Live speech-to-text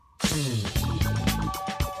And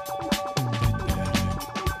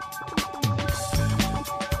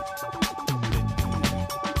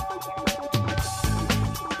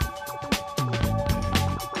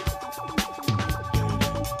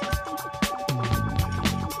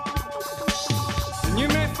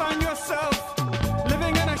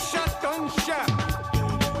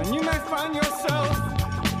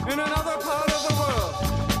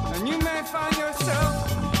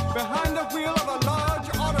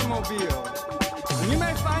you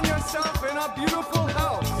may find yourself in a beautiful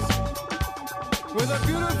house with a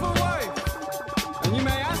beautiful wife. And you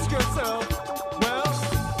may ask yourself, well,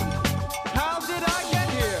 how did I get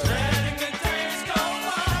here? Letting the days go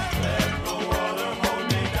by, let the water hold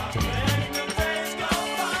me down. Letting the days go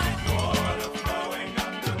by, water flowing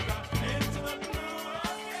underground into the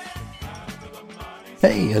blue again after the money.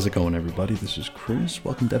 Hey, how's it going, everybody? This is Chris.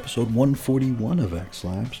 Welcome to episode 141 of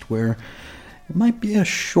X-Lapsed, where it might be a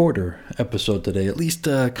shorter episode today, at least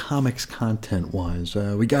comics content-wise.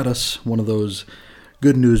 We got us one of those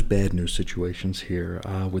good news, bad news situations here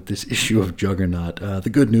with this issue of Juggernaut. The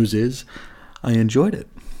good news is I enjoyed it.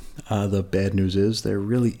 The bad news is there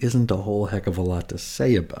really isn't a whole heck of a lot to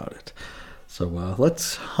say about it. So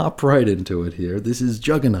let's hop right into it here. This is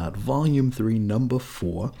Juggernaut, Volume 3, Number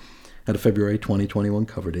 4, at a February 2021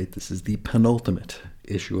 cover date. This is the penultimate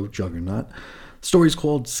issue of Juggernaut. The story is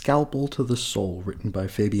called Scalpel to the Soul, written by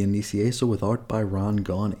Fabian Nicieza with art by Ron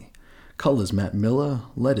Garney. Colors Matt Miller,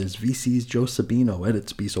 letters VC's Joe Sabino,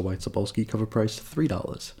 edits Bisa White Sapolsky, cover price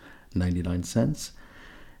 $3.99.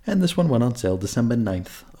 And this one went on sale December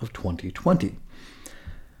 9th of 2020.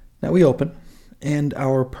 Now we open, and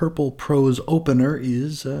our purple prose opener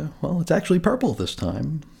is, it's actually purple this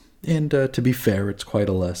time. And to be fair, it's quite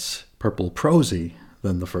a less purple prosy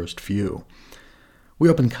than the first few. We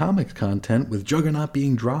open comics content with Juggernaut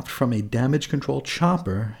being dropped from a damage-control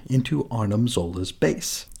chopper into Arnim Zola's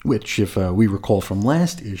base, which, if we recall from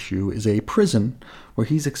last issue, is a prison where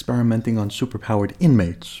he's experimenting on superpowered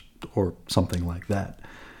inmates, or something like that.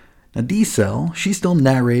 Now, D-Cell, she's still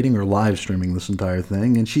narrating or live-streaming this entire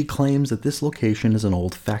thing, and she claims that this location is an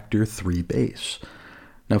old Factor 3 base.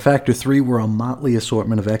 Now, Factor 3 were a motley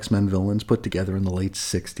assortment of X-Men villains put together in the late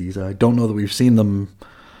 60s. I don't know that we've seen them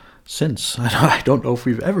since. I don't know if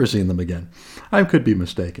we've ever seen them again. I could be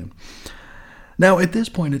mistaken. Now, at this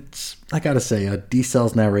point, I gotta say,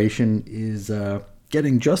 D-Cell's narration is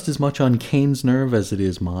getting just as much on Kane's nerve as it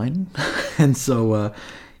is mine, and so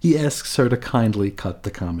he asks her to kindly cut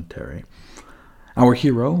the commentary. Our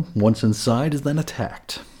hero, once inside, is then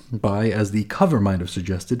attacked by, as the cover might have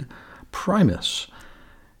suggested, Primus.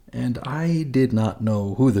 And I did not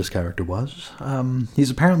know who this character was. He's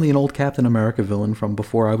apparently an old Captain America villain from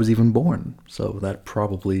before I was even born, so that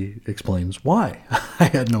probably explains why. I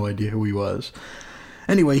had no idea who he was.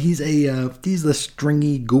 Anyway, he's the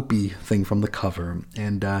stringy, goopy thing from the cover,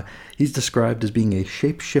 and he's described as being a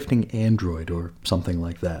shape-shifting android or something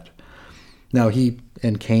like that. Now, he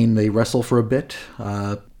and Kane, they wrestle for a bit.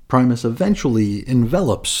 Primus eventually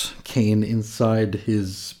envelops Kane inside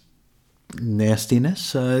his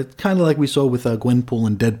nastiness, kind of like we saw with Gwenpool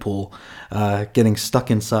and Deadpool getting stuck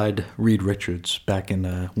inside Reed Richards back in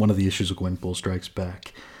one of the issues of Gwenpool Strikes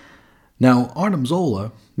Back. Now, Arnim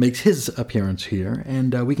Zola makes his appearance here,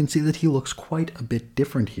 and we can see that he looks quite a bit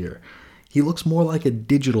different here. He looks more like a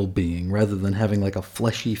digital being rather than having like a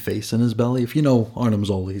fleshy face in his belly. If you know Arnim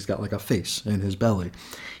Zola, he's got like a face in his belly.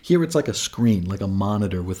 Here it's like a screen, like a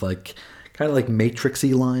monitor with like kind of like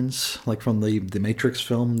Matrix-y lines, like from the Matrix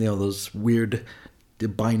film, those weird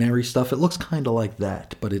binary stuff. It looks kind of like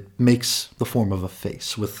that, but it makes the form of a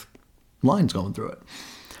face with lines going through it.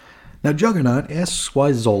 Now, Juggernaut asks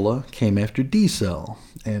why Zola came after D-Cell,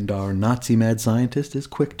 and our Nazi mad scientist is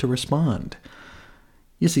quick to respond.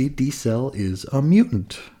 You see, D-Cell is a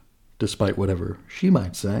mutant, despite whatever she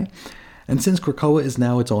might say. And since Krakoa is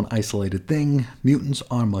now its own isolated thing, mutants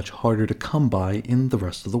are much harder to come by in the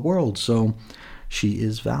rest of the world, so she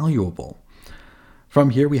is valuable.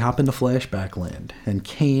 From here, we hop into Flashback Land, and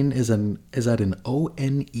Kane is at an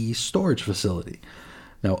ONE storage facility.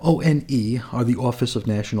 Now, ONE are the Office of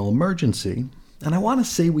National Emergency, and I want to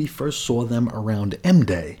say we first saw them around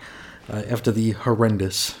M-Day, after the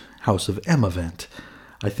horrendous House of M event.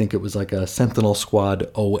 I think it was like a Sentinel Squad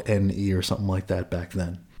ONE or something like that back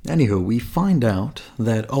then. Anywho, we find out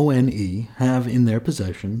that ONE have in their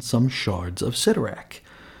possession some shards of Cyttorak.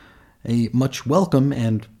 A much welcome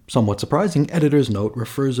and somewhat surprising editor's note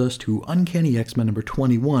refers us to Uncanny X-Men number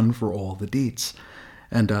 21 for all the deets.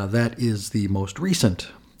 And that is the most recent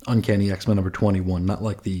Uncanny X-Men number 21, not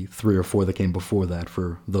like the 3 or 4 that came before that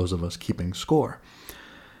for those of us keeping score.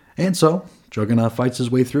 And so, Juggernaut fights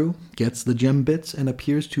his way through, gets the gem bits, and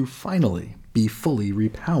appears to finally be fully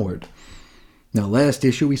repowered. Now, last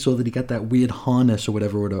issue, we saw that he got that weird harness or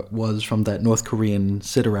whatever it was from that North Korean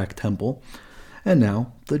Sidorak temple, and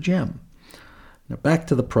now the gem. Now, back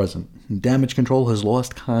to the present. Damage Control has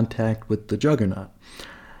lost contact with the Juggernaut.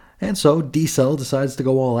 And so, D-Cell decides to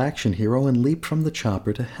go all-action hero and leap from the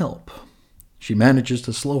chopper to help. She manages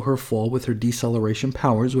to slow her fall with her deceleration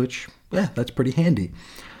powers, which, that's pretty handy.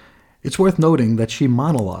 It's worth noting that she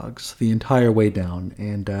monologues the entire way down,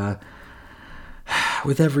 and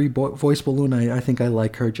with every voice balloon, I think I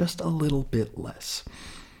like her just a little bit less.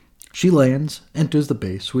 She lands, enters the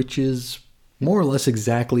base, which is more or less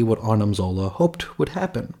exactly what Arnim Zola hoped would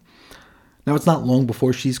happen. Now, it's not long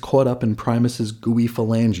before she's caught up in Primus's gooey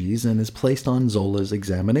phalanges and is placed on Zola's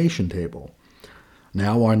examination table.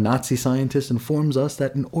 Now, our Nazi scientist informs us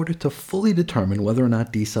that in order to fully determine whether or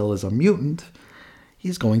not D-Cell is a mutant,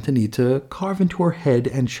 he's going to need to carve into her head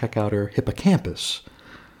and check out her hippocampus.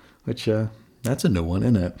 Which, that's a new one,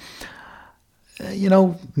 isn't it?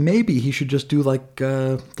 Maybe he should just do like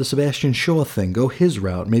the Sebastian Shaw thing, go his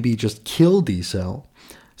route. Maybe just kill D-Cell,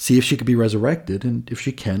 see if she could be resurrected, and if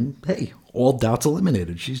she can, hey, all doubts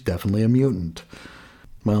eliminated. She's definitely a mutant.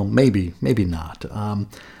 Well, maybe not.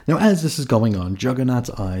 Now, as this is going on, Juggernaut's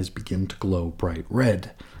eyes begin to glow bright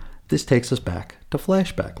red. This takes us back to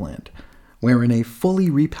Flashback Land, wherein a fully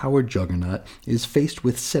repowered Juggernaut is faced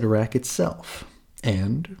with Sidorak itself,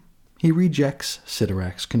 and he rejects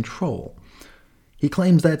Sidorak's control. He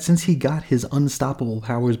claims that since he got his unstoppable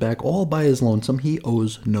powers back all by his lonesome, he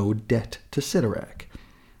owes no debt to Sidorak.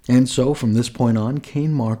 And so, from this point on,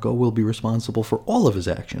 Cain Marko will be responsible for all of his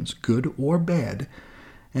actions, good or bad,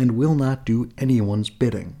 and will not do anyone's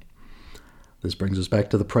bidding. This brings us back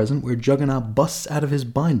to the present, where Juggernaut busts out of his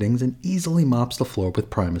bindings and easily mops the floor with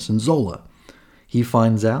Primus and Zola. He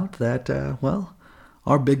finds out that,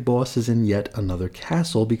 our big boss is in yet another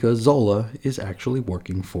castle because Zola is actually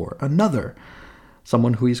working for another.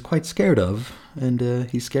 Someone who he's quite scared of, and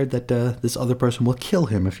he's scared that this other person will kill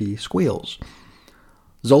him if he squeals.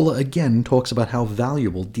 Zola again talks about how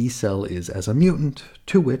valuable D-Cell is as a mutant,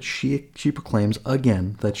 to which she proclaims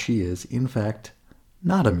again that she is, in fact,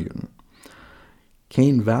 not a mutant.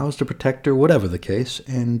 Cain vows to protect her, whatever the case,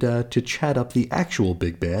 and to chat up the actual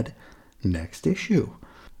big bad next issue.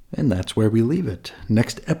 And that's where we leave it.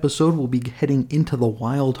 Next episode, we'll be heading into the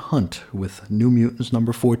Wild Hunt with New Mutants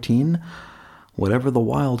number 14. Whatever the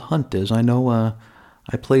Wild Hunt is, I know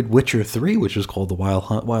I played Witcher 3, which is called the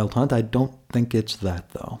Wild Hunt. I don't think it's that,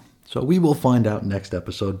 though. So we will find out next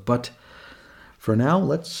episode. But for now,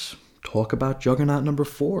 let's talk about Juggernaut number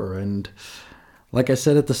 4. And like I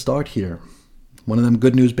said at the start here, one of them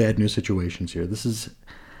good news, bad news situations here. It's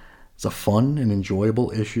a fun and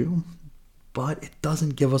enjoyable issue, but it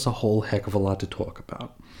doesn't give us a whole heck of a lot to talk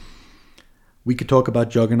about. We could talk about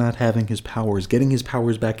Juggernaut having his powers, getting his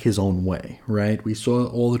powers back his own way, right? We saw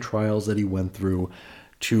all the trials that he went through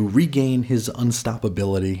to regain his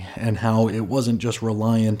unstoppability and how it wasn't just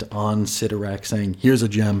reliant on Sidorak saying, here's a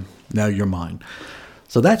gem, now you're mine.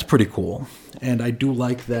 So that's pretty cool. And I do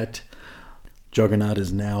like that Juggernaut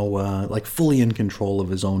is now fully in control of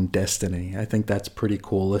his own destiny. I think that's pretty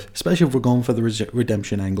cool, especially if we're going for the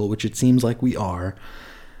redemption angle, which it seems like we are.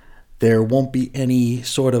 There won't be any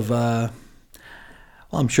sort of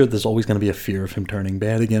I'm sure there's always going to be a fear of him turning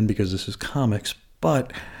bad again because this is comics,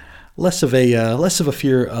 but less of a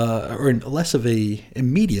fear, or less of a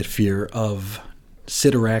immediate fear of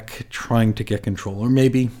Sidorak trying to get control, or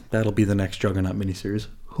maybe that'll be the next Juggernaut miniseries.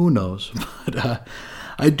 Who knows? But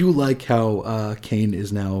I do like how Cain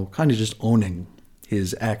is now kind of just owning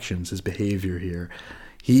his actions, his behavior here.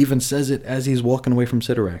 He even says it as he's walking away from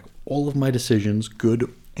Sidorak. All of my decisions,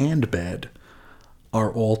 good and bad, are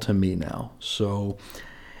all to me now. So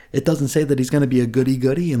it doesn't say that he's going to be a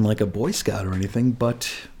goody-goody and like a Boy Scout or anything,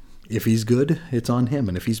 but if he's good, it's on him.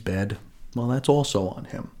 And if he's bad, well, that's also on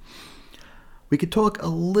him. We could talk a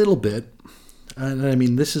little bit, and I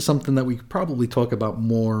mean, this is something that we could probably talk about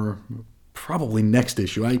more, probably next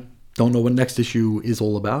issue. I don't know what next issue is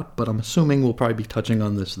all about, but I'm assuming we'll probably be touching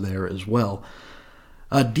on this there as well.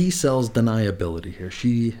 D-Cell's deniability here.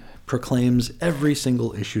 She proclaims every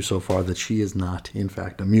single issue so far that she is not, in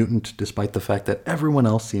fact, a mutant, despite the fact that everyone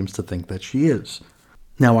else seems to think that she is.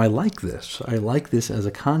 Now, I like this. I like this as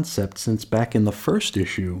a concept since back in the first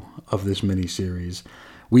issue of this miniseries,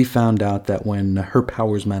 we found out that when her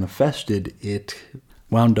powers manifested, it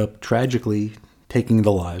wound up tragically taking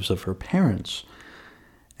the lives of her parents.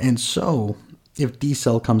 And so, if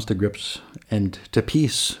D-Cell comes to grips and to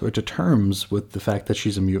peace or to terms with the fact that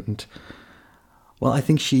she's a mutant, well, I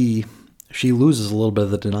think she she loses a little bit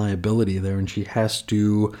of the deniability there, and she has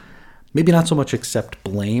to maybe not so much accept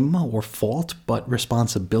blame or fault, but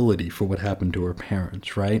responsibility for what happened to her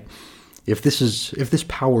parents, right? If this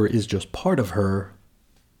power is just part of her,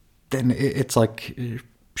 then it's like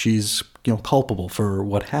she's culpable for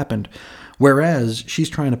what happened. Whereas she's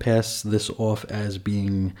trying to pass this off as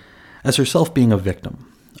herself being a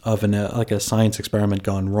victim of like a science experiment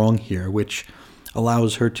gone wrong here, which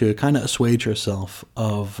allows her to kind of assuage herself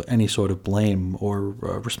of any sort of blame or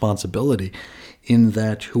responsibility, in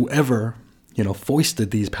that whoever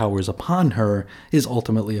foisted these powers upon her is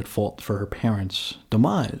ultimately at fault for her parents'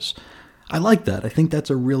 demise. I like that. I think that's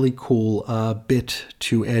a really cool bit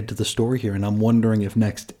to add to the story here, and I'm wondering if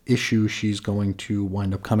next issue she's going to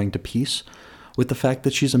wind up coming to peace with the fact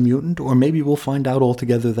that she's a mutant, or maybe we'll find out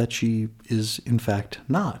altogether that she is in fact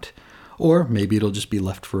not. Or maybe it'll just be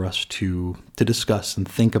left for us to discuss and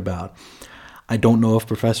think about. I don't know if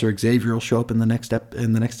Professor Xavier will show up in the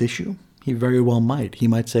next issue. He very well might. He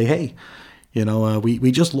might say, "Hey,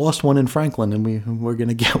 we just lost one in Franklin, and we're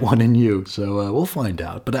gonna get one in you." So we'll find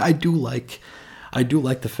out. But I do like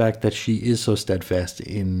the fact that she is so steadfast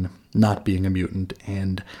in not being a mutant,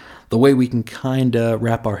 and the way we can kind of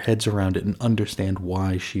wrap our heads around it and understand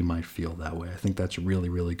why she might feel that way. I think that's really,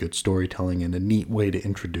 really good storytelling and a neat way to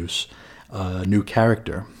introduce a new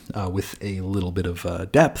character with a little bit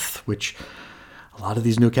of depth, which a lot of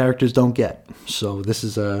these new characters don't get. So this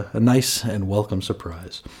is a nice and welcome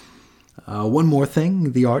surprise. One more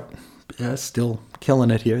thing, the art, still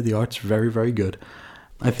killing it here. The art's very, very good.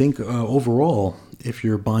 I think overall, if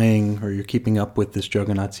you're buying or you're keeping up with this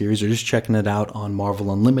Juggernaut series or just checking it out on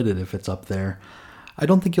Marvel Unlimited if it's up there, I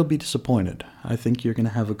don't think you'll be disappointed. I think you're going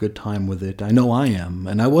to have a good time with it. I know I am,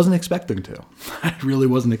 and I wasn't expecting to. I really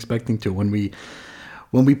wasn't expecting to when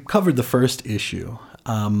we covered the first issue.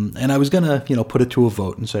 And I was going to, put it to a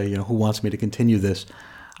vote and say, who wants me to continue this?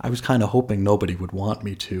 I was kind of hoping nobody would want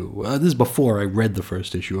me to. This is before I read the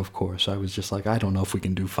first issue, of course. I was just like, I don't know if we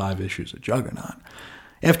can do 5 issues of Juggernaut.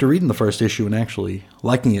 After reading the first issue and actually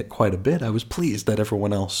liking it quite a bit, I was pleased that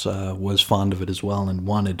everyone else was fond of it as well and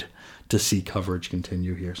wanted to see coverage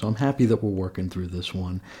continue here. So I'm happy that we're working through this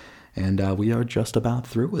one, and we are just about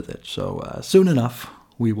through with it. So soon enough,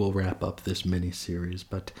 we will wrap up this mini-series.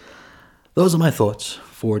 But those are my thoughts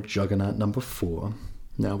for Juggernaut number 4.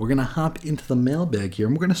 Now we're going to hop into the mailbag here,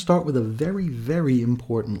 and we're going to start with a very, very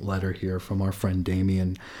important letter here from our friend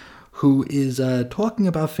Damien, who is talking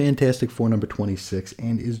about Fantastic Four number 26,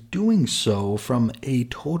 and is doing so from a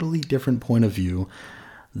totally different point of view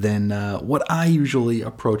than what I usually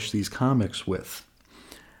approach these comics with.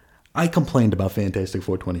 I complained about Fantastic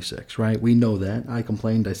Four 26, right? We know that. I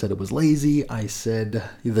complained. I said it was lazy. I said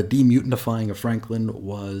the demutantifying of Franklin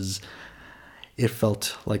it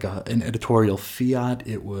felt like an editorial fiat.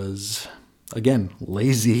 It was, again,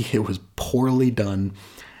 lazy. It was poorly done.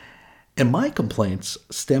 And my complaints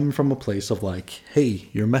stem from a place of like, hey,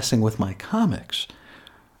 you're messing with my comics.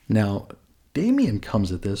 Now, Damien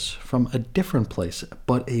comes at this from a different place,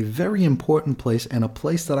 but a very important place, and a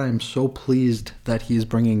place that I am so pleased that he is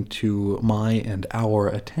bringing to my and our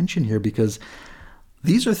attention here, because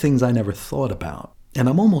these are things I never thought about. And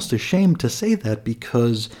I'm almost ashamed to say that,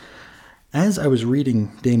 because as I was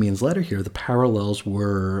reading Damien's letter here, the parallels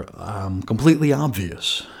were completely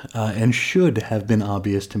obvious and should have been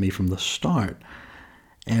obvious to me from the start.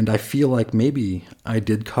 And I feel like maybe I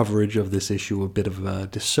did coverage of this issue a bit of a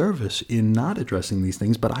disservice in not addressing these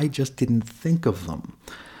things, but I just didn't think of them.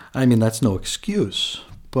 I mean, that's no excuse.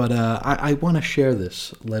 But I want to share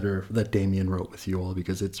this letter that Damien wrote with you all,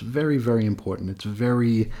 because it's very, very important. It's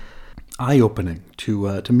very eye-opening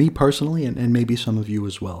to me personally, and maybe some of you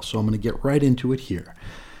as well. So I'm going to get right into it here.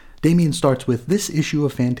 Damien starts with, "This issue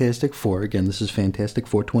of Fantastic Four," again, this is Fantastic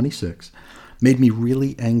Four 26, "made me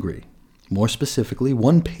really angry. More specifically,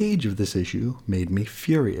 one page of this issue made me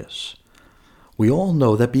furious. We all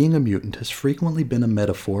know that being a mutant has frequently been a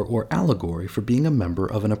metaphor or allegory for being a member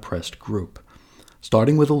of an oppressed group.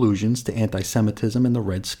 Starting with allusions to anti-Semitism and the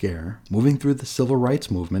Red Scare, moving through the civil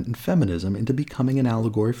rights movement and feminism into becoming an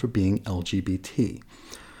allegory for being LGBT.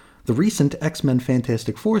 The recent X-Men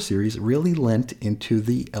Fantastic Four series really lent into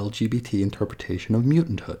the LGBT interpretation of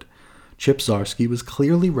mutanthood. Chip Zdarsky was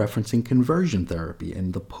clearly referencing conversion therapy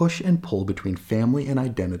and the push and pull between family and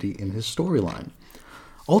identity in his storyline.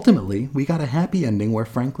 Ultimately, we got a happy ending where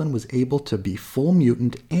Franklin was able to be full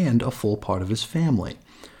mutant and a full part of his family.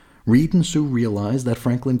 Reed and Sue realized that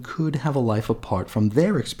Franklin could have a life apart from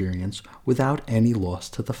their experience without any loss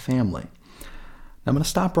to the family." Now, I'm going to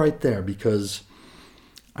stop right there, because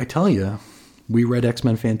I tell you, we read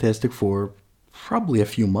X-Men Fantastic Four probably a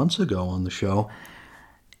few months ago on the show,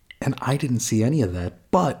 And I didn't see any of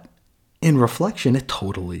that, but in reflection, it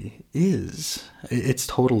totally is. It's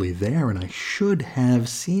totally there, and I should have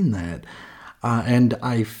seen that. And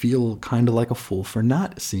I feel kind of like a fool for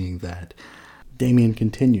not seeing that. Damien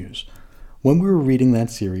continues, when we were reading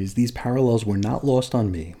that series, these parallels were not lost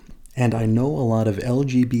on me, and I know a lot of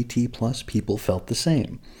LGBT plus people felt the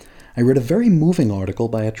same. I read a very moving article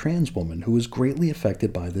by a trans woman who was greatly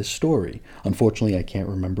affected by this story. Unfortunately, I can't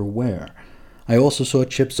remember where. I also saw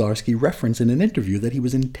Chip Zdarsky reference in an interview that he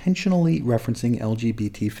was intentionally referencing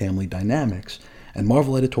LGBT family dynamics, and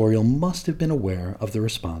Marvel Editorial must have been aware of the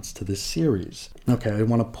response to this series. Okay, I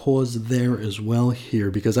want to pause there as well here,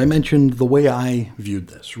 because I mentioned the way I viewed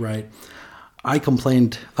this, right? I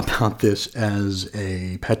complained about this as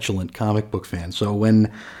a petulant comic book fan, so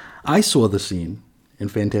when I saw the scene in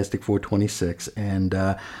Fantastic Four 26, and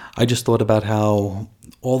I just thought about how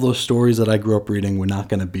all those stories that I grew up reading weren't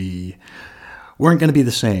going to be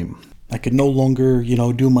the same. I could no longer,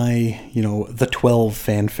 do my, the 12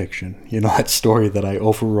 fan fiction, that story that I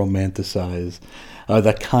over-romanticize,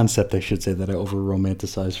 that concept, I should say, that I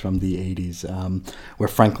over-romanticize from the 80s, where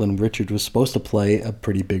Franklin Richards was supposed to play a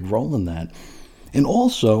pretty big role in that. And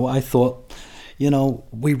also, I thought,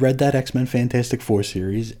 we read that X-Men Fantastic Four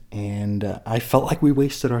series, and I felt like we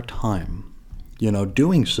wasted our time,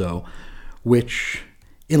 doing so, which,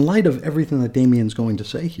 in light of everything that Damien's going to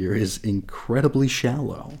say here, is incredibly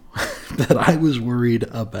shallow. That I was worried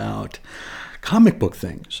about comic book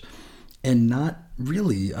things and not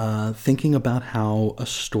really thinking about how a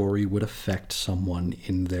story would affect someone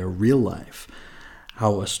in their real life,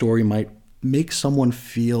 how a story might make someone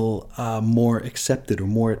feel more accepted or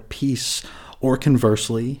more at peace, or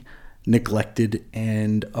conversely, neglected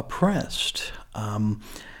and oppressed.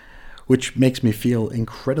 Which makes me feel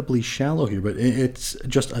incredibly shallow here, but it's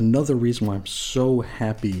just another reason why I'm so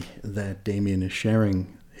happy that Damien is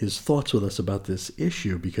sharing his thoughts with us about this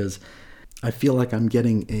issue, because I feel like I'm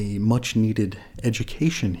getting a much-needed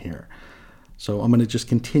education here. So I'm going to just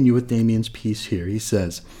continue with Damien's piece here. He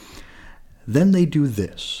says, then they do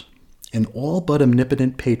this. An all but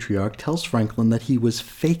omnipotent patriarch tells Franklin that he was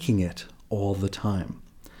faking it all the time.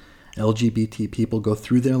 LGBT people go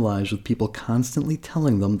through their lives with people constantly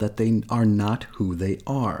telling them that they are not who they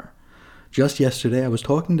are. Just yesterday, I was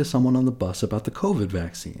talking to someone on the bus about the COVID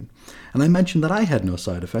vaccine, and I mentioned that I had no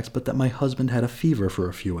side effects, but that my husband had a fever for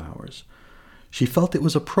a few hours. She felt it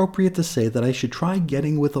was appropriate to say that I should try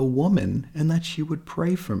getting with a woman and that she would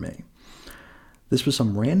pray for me. This was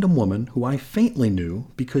some random woman who I faintly knew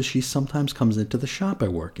because she sometimes comes into the shop I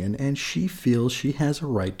work in, and she feels she has a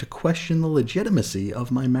right to question the legitimacy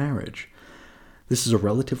of my marriage. This is a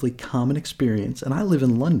relatively common experience, and I live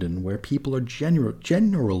in London, where people are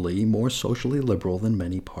generally more socially liberal than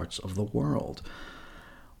many parts of the world.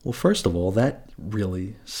 Well, first of all, that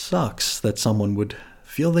really sucks that someone would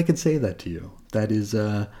feel they could say that to you. That is,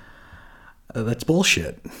 that's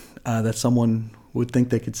bullshit. That someone would think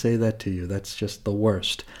they could say that to you. That's just the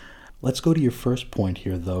worst. Let's go to your first point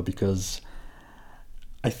here, though, because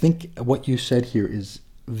I think what you said here is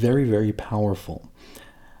very, very powerful.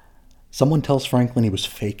 Someone tells Franklin he was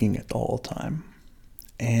faking it the whole time.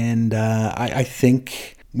 And I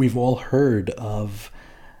think we've all heard of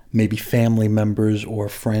maybe family members or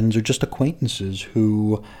friends or just acquaintances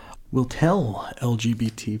who will tell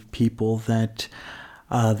LGBT people that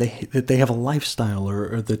they have a lifestyle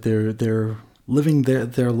or that they're living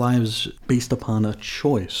their lives based upon a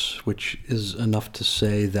choice, which is enough to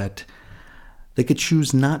say that they could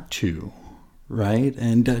choose not to. Right?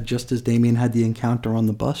 And just as Damien had the encounter on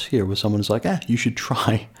the bus here with someone who's like, you should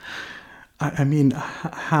try. I mean,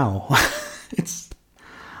 how?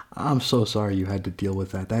 I'm so sorry you had to deal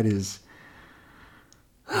with that. That is,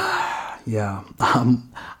 yeah.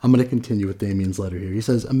 I'm going to continue with Damien's letter here. He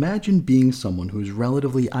says, imagine being someone who is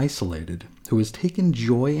relatively isolated, who has taken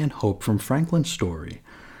joy and hope from Franklin's story.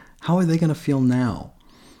 How are they going to feel now?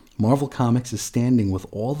 Marvel Comics is standing with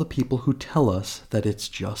all the people who tell us that it's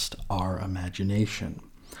just our imagination.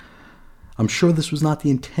 I'm sure this was not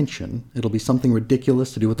the intention. It'll be something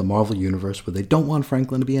ridiculous to do with the Marvel Universe where they don't want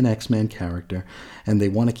Franklin to be an X-Men character, and they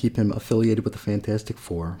want to keep him affiliated with the Fantastic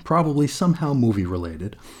Four, probably somehow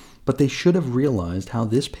movie-related, but they should have realized how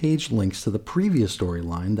this page links to the previous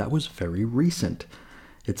storyline that was very recent.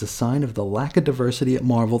 It's a sign of the lack of diversity at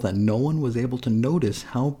Marvel that no one was able to notice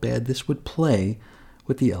how bad this would play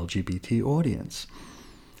with the LGBT audience.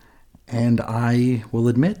 And I will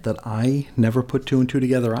admit that I never put two and two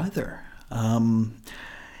together either.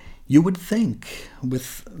 You would think,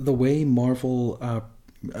 with the way Marvel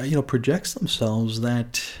projects themselves,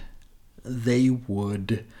 that they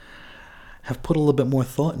would have put a little bit more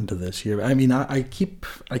thought into this here. I mean, I keep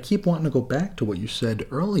wanting to go back to what you said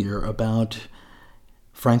earlier about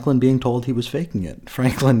Franklin being told he was faking it.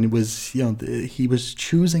 Franklin was, he was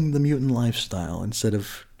choosing the mutant lifestyle instead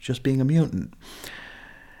of just being a mutant.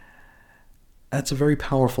 That's a very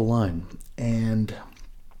powerful line, and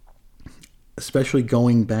especially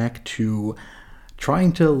going back to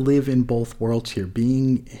trying to live in both worlds here,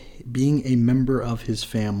 being a member of his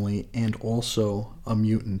family and also a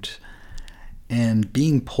mutant, and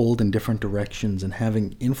being pulled in different directions and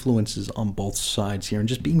having influences on both sides here, and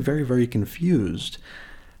just being very, very confused.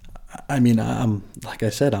 I mean, like I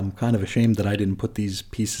said, I'm kind of ashamed that I didn't put these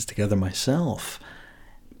pieces together myself.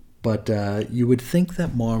 But you would think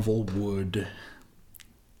that Marvel would...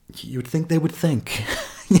 You'd think they would think,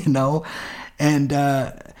 And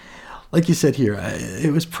like you said here,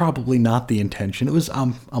 it was probably not the intention. It was,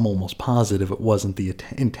 I'm almost positive it wasn't the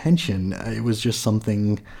intention. It was just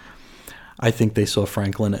something... I think they saw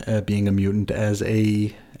Franklin being a mutant as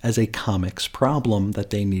a comics problem that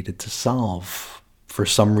they needed to solve. For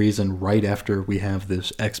some reason, right after we have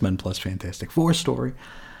this X-Men plus Fantastic Four story.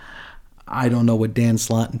 I don't know what Dan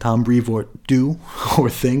Slott and Tom Brevoort do or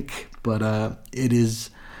think, but it's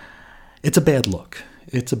a bad look.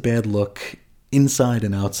 It's a bad look inside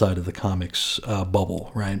and outside of the comics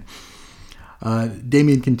bubble, right?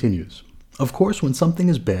 Damian continues. Of course, when something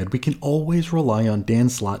is bad, we can always rely on Dan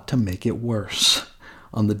Slott to make it worse.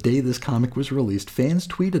 On the day this comic was released, fans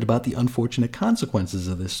tweeted about the unfortunate consequences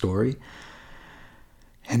of this story,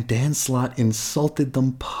 and Dan Slott insulted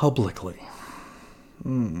them publicly.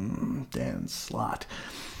 Dan Slott.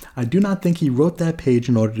 I do not think he wrote that page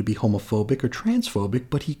in order to be homophobic or transphobic,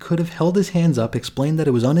 but he could have held his hands up, explained that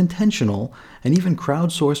it was unintentional, and even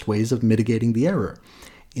crowdsourced ways of mitigating the error.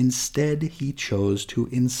 Instead, he chose to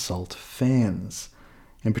insult fans.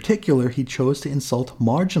 In particular, he chose to insult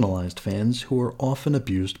marginalized fans who are often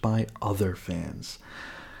abused by other fans.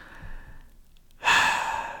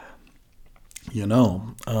 And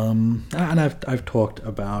I've talked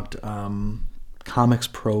about comics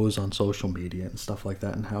pros on social media and stuff like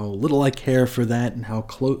that, and how little I care for that, and how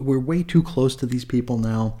we're way too close to these people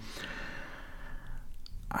now.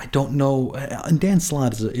 I don't know, and Dan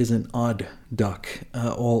Slott is an odd duck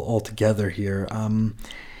altogether here.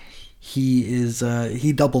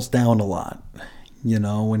 He doubles down a lot,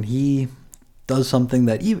 when he does something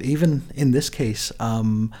that even in this case,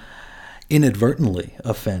 inadvertently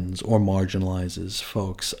offends or marginalizes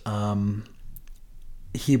folks,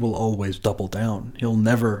 he will always double down. He'll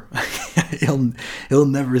never he'll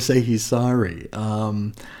never say he's sorry.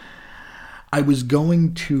 I was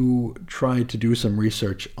going to try to do some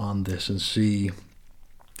research on this and see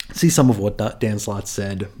some of what Dan Slott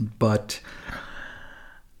said, but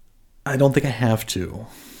I don't think I have to.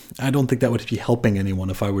 I don't think that would be helping anyone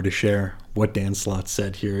if I were to share what Dan Slott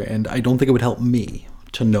said here, and I don't think it would help me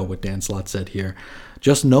to know what Dan Slott said here.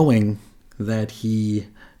 Just knowing that he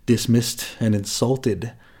dismissed and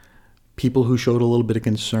insulted people who showed a little bit of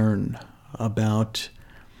concern about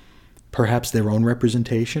perhaps their own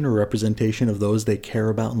representation or representation of those they care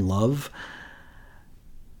about and love,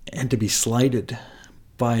 and to be slighted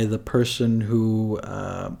by the person who,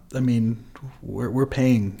 we're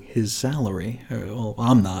paying his salary. Well,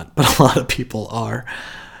 I'm not, but a lot of people are.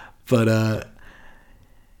 But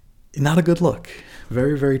not a good look.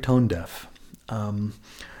 Very, very tone deaf.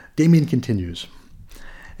 Damian continues.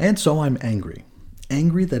 And so I'm angry.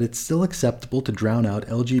 Angry that it's still acceptable to drown out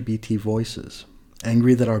LGBT voices.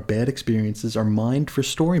 Angry that our bad experiences are mined for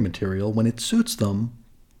story material when it suits them,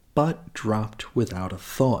 but dropped without a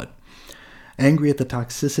thought. Angry at the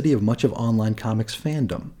toxicity of much of online comics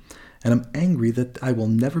fandom. And I'm angry that I will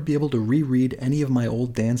never be able to reread any of my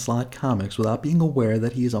old Dan Slott comics without being aware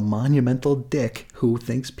that he is a monumental dick who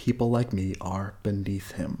thinks people like me are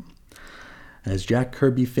beneath him. As Jack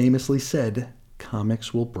Kirby famously said,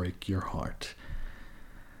 comics will break your heart.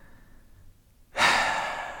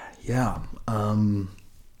 Yeah,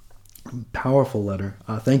 powerful letter.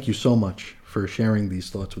 Thank you so much for sharing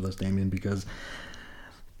these thoughts with us, Damian, because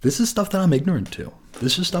this is stuff that I'm ignorant to.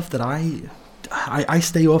 This is stuff that I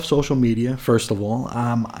stay off social media, first of all,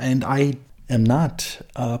 and I am not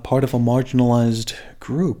part of a marginalized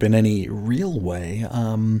group in any real way.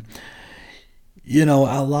 A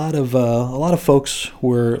lot of folks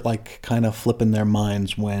were like kind of flipping their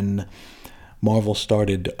minds when Marvel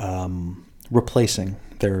started replacing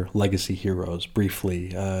their legacy heroes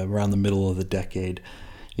briefly around the middle of the decade.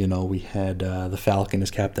 We had the Falcon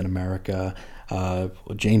as Captain America,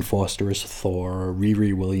 Jane Foster as Thor,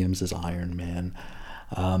 Riri Williams as Iron Man.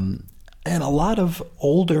 And a lot of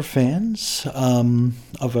older fans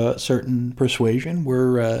of a certain persuasion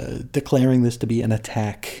were declaring this to be an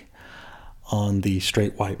attack on the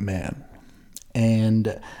straight white man.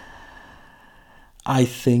 And I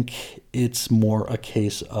think it's more a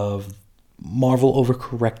case of Marvel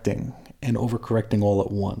overcorrecting and overcorrecting all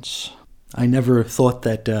at once. I never thought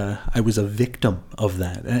that I was a victim of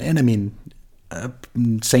that. And I mean,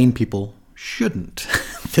 sane people shouldn't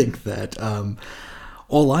think that.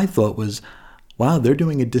 All I thought was, wow, they're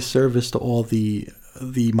doing a disservice to all the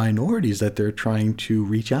minorities that they're trying to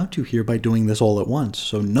reach out to here by doing this all at once.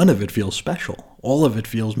 So none of it feels special. All of it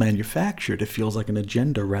feels manufactured. It feels like an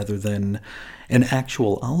agenda rather than an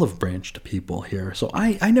actual olive branch to people here. So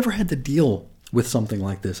I never had to deal with something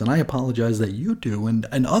like this, and I apologize that you do, and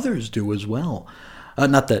others do as well.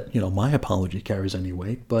 Not that, my apology carries any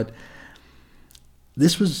weight, but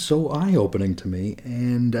this was so eye-opening to me,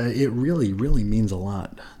 and it really, really means a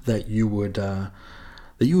lot that you would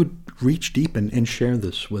reach deep and share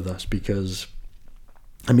this with us, because,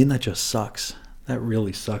 I mean, that just sucks. That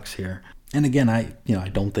really sucks here. And again, I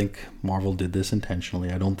don't think Marvel did this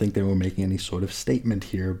intentionally. I don't think they were making any sort of statement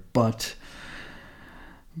here, but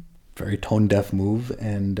very tone-deaf move,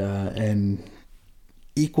 and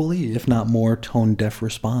equally, if not more, tone-deaf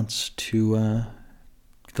response to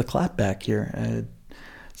the clapback here.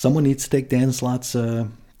 Someone needs to take Dan Slott's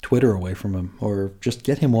Twitter away from him, or just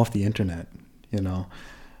get him off the internet.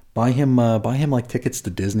 Buy him like tickets to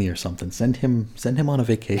Disney or something. Send him on a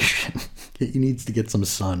vacation. He needs to get some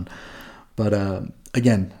sun. But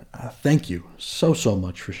again, thank you so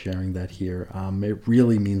much for sharing that here. It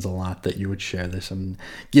really means a lot that you would share this and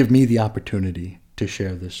give me the opportunity to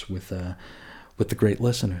share this with the great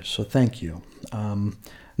listeners. So thank you.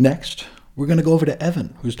 Next, we're going to go over to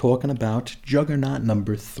Evan, who's talking about Juggernaut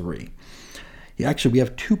number 3. Actually, we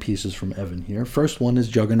have 2 pieces from Evan here. First one is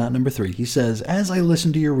Juggernaut number 3. He says, as I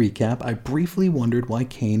listened to your recap, I briefly wondered why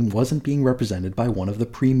Kane wasn't being represented by one of the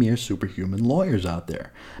premier superhuman lawyers out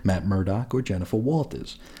there, Matt Murdock or Jennifer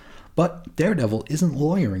Walters. But Daredevil isn't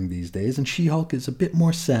lawyering these days, and She-Hulk is a bit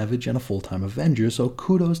more savage and a full-time Avenger, so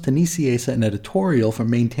kudos to Nicieza and editorial for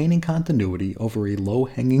maintaining continuity over a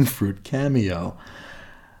low-hanging fruit cameo.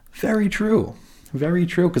 Very true. Very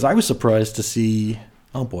true, because I was surprised to see...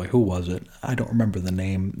 Oh boy, who was it? I don't remember the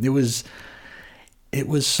name. It was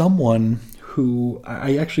someone who...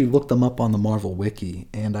 I actually looked them up on the Marvel Wiki,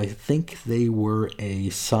 and I think they were a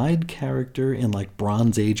side character in like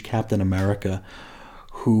Bronze Age Captain America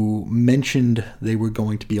who mentioned they were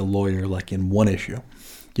going to be a lawyer like in one issue,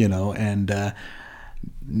 and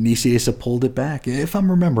Nicieza pulled it back. If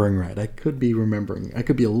I'm remembering right, I could be a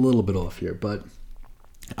little bit off here, but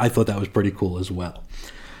I thought that was pretty cool as well.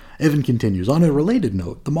 Evan continues, on a related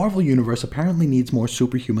note, the Marvel Universe apparently needs more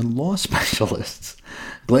superhuman law specialists.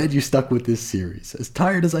 Glad you stuck with this series. As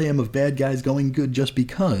tired as I am of bad guys going good just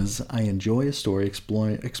because, I enjoy a story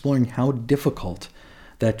exploring how difficult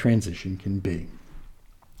that transition can be.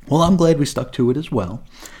 Well, I'm glad we stuck to it as well.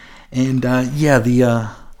 And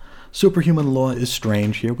the superhuman law is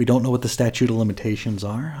strange here. We don't know what the statute of limitations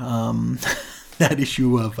are. That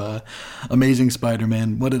issue of Amazing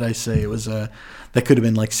Spider-Man, what did I say? It was that could have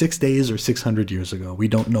been like 6 days or 600 years ago. We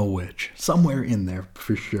don't know which. Somewhere in there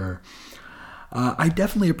for sure. I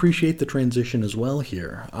definitely appreciate the transition as well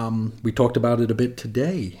here. We talked about it a bit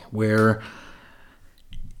today, where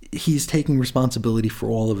he's taking responsibility for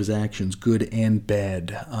all of his actions, good and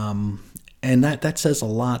bad. And that says a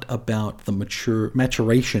lot about the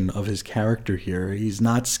maturation of his character here. He's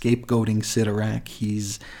not scapegoating Sidorak.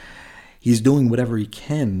 He's doing whatever he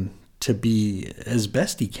can to be as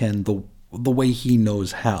best he can the way he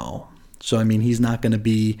knows how. So I mean, he's not going to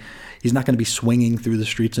be swinging through the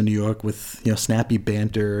streets of New York with snappy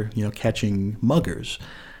banter, catching muggers.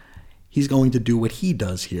 He's going to do what he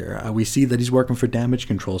does here. We see that he's working for Damage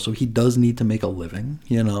Control, so he does need to make a living,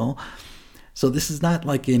 So this is not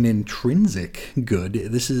like an intrinsic good.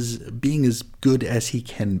 This is being as good as he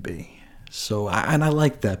can be. So I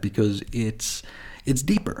like that because it's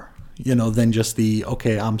deeper. Than just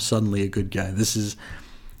okay, I'm suddenly a good guy.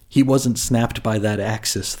 He wasn't snapped by that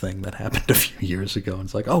Axis thing that happened a few years ago.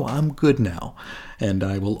 It's like, oh, I'm good now, and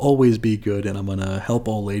I will always be good, and I'm going to help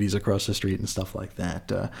old ladies across the street and stuff like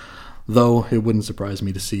that. Though it wouldn't surprise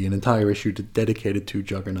me to see an entire issue dedicated to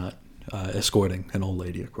Juggernaut escorting an old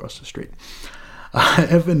lady across the street.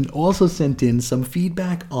 Evan also sent in some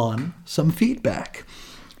feedback,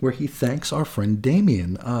 where he thanks our friend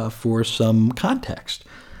Damien for some context.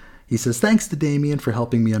 He says, thanks to Damien for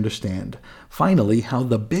helping me understand, finally, how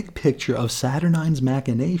the big picture of Saturnine's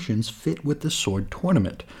machinations fit with the Sword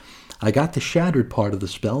Tournament. I got the shattered part of the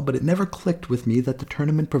spell, but it never clicked with me that the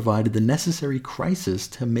tournament provided the necessary crisis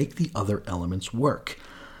to make the other elements work.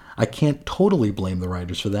 I can't totally blame the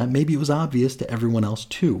writers for that. Maybe it was obvious to everyone else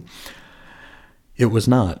too. It was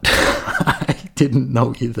not. I didn't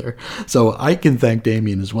know either. So I can thank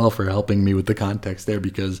Damien as well for helping me with the context there,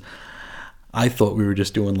 because I thought we were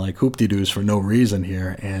just doing like hoop-de-doos for no reason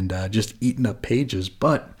here and just eating up pages.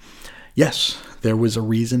 But yes, there was a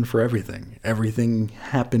reason for everything. Everything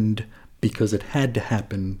happened because it had to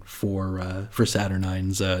happen for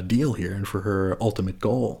Saturnine's deal here and for her ultimate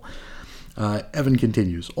goal. Evan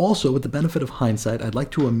continues, also, with the benefit of hindsight, I'd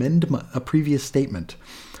like to amend a previous statement.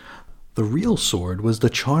 The real sword was the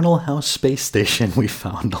Charnel House space station we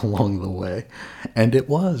found along the way. And it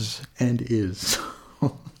was, and is.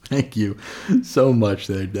 Thank you so much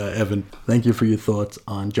there, Evan. Thank you for your thoughts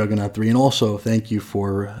on Juggernaut 3. And also, thank you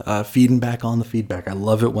for feeding back on the feedback. I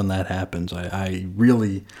love it when that happens. I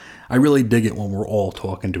really dig it when we're all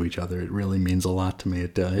talking to each other. It really means a lot to me.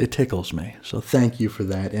 It tickles me. So thank you for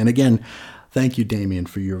that. And again, thank you, Damien,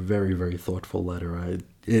 for your very, very thoughtful letter.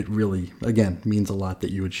 It really, again, means a lot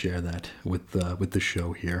that you would share that with the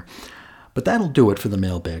show here. But that'll do it for the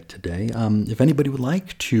mailbag today. If anybody would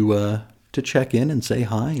like to check in and say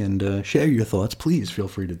hi and share your thoughts, please feel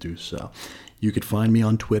free to do so. You could find me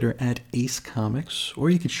on Twitter at AceComics,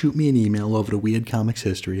 or you could shoot me an email over to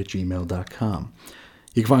weirdcomicshistory@gmail.com.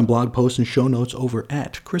 You can find blog posts and show notes over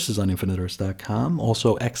at chrisisoninfiniteearths.com,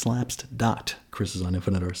 also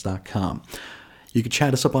xlapsed.chrisisoninfiniteearths.com. You can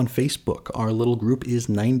chat us up on Facebook. Our little group is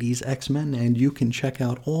 90s X-Men, and you can check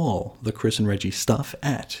out all the Chris and Reggie stuff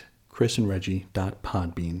at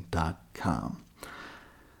chrisandreggie.podbean.com.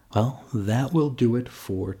 Well, that will do it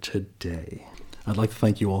for today. I'd like to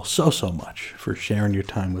thank you all so much for sharing your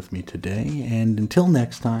time with me today, and until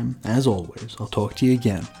next time, as always, I'll talk to you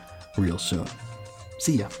again real soon.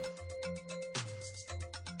 See ya.